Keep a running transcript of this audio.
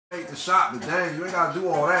Take the shot, but dang, you ain't gotta do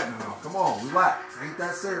all that now. Come on, relax. Ain't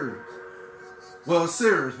that serious? Well, it's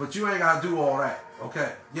serious, but you ain't gotta do all that.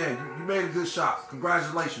 Okay, yeah, you made a good shot.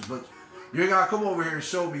 Congratulations, but you ain't gotta come over here and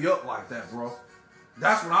show me up like that, bro.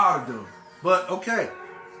 That's what I would have done. But okay,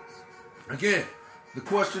 again, the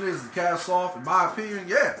question is the Cavs soft? In my opinion,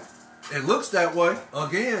 yeah, it looks that way.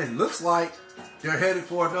 Again, it looks like they're headed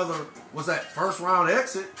for another, what's that, first round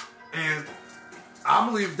exit, and I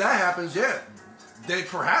believe if that happens, yeah, they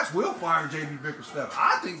perhaps will fire J.B. Bickerstaff.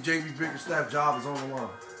 I think J.B. Bickerstaff's job is on the line.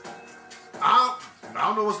 I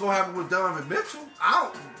don't know what's going to happen with Donovan Mitchell.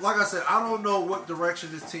 Like I said, I don't know what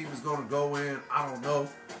direction this team is going to go in. I don't know.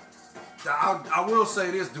 I will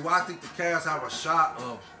say this. Do I think the Cavs have a shot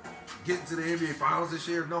of getting to the NBA Finals this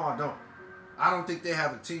year? No, I don't. I don't think they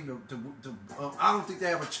have a team I don't think they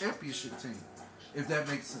have a championship team, if that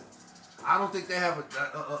makes sense. I don't think they have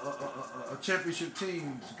a championship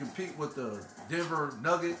team to compete with the Denver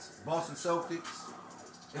Nuggets, Boston Celtics,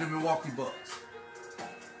 and the Milwaukee Bucks.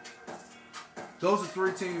 Those are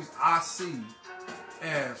three teams I see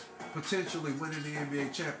as potentially winning the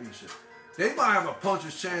NBA championship. They might have a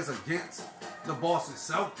puncher's chance against the Boston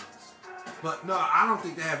Celtics, but no, I don't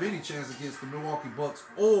think they have any chance against the Milwaukee Bucks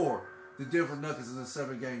or the Denver Nuggets in a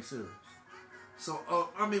 7-game series. So,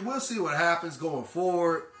 I mean, we'll see what happens going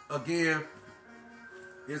forward. Again,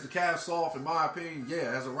 is the Cavs soft? In my opinion,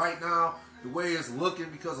 yeah. As of right now, the way it's looking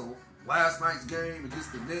because of last night's game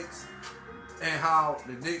against the Knicks and how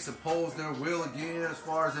the Knicks imposed their will again as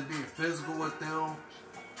far as it being physical with them,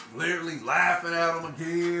 literally laughing at them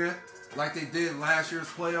again like they did last year's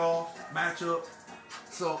playoff matchup.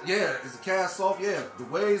 So, yeah, is the Cavs soft? Yeah. The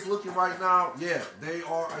way it's looking right now, yeah, they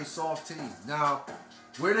are a soft team. Now,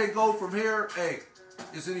 where they go from here, hey,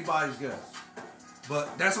 it's anybody's guess.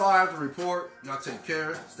 But that's all I have to report. Y'all take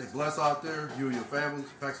care. Stay blessed out there. You and your families.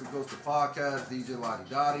 Facts with Ghost the podcast. DJ Laudy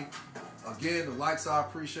Daudy. Again, the likes I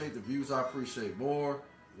appreciate. The views I appreciate more.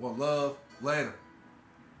 One love. Later.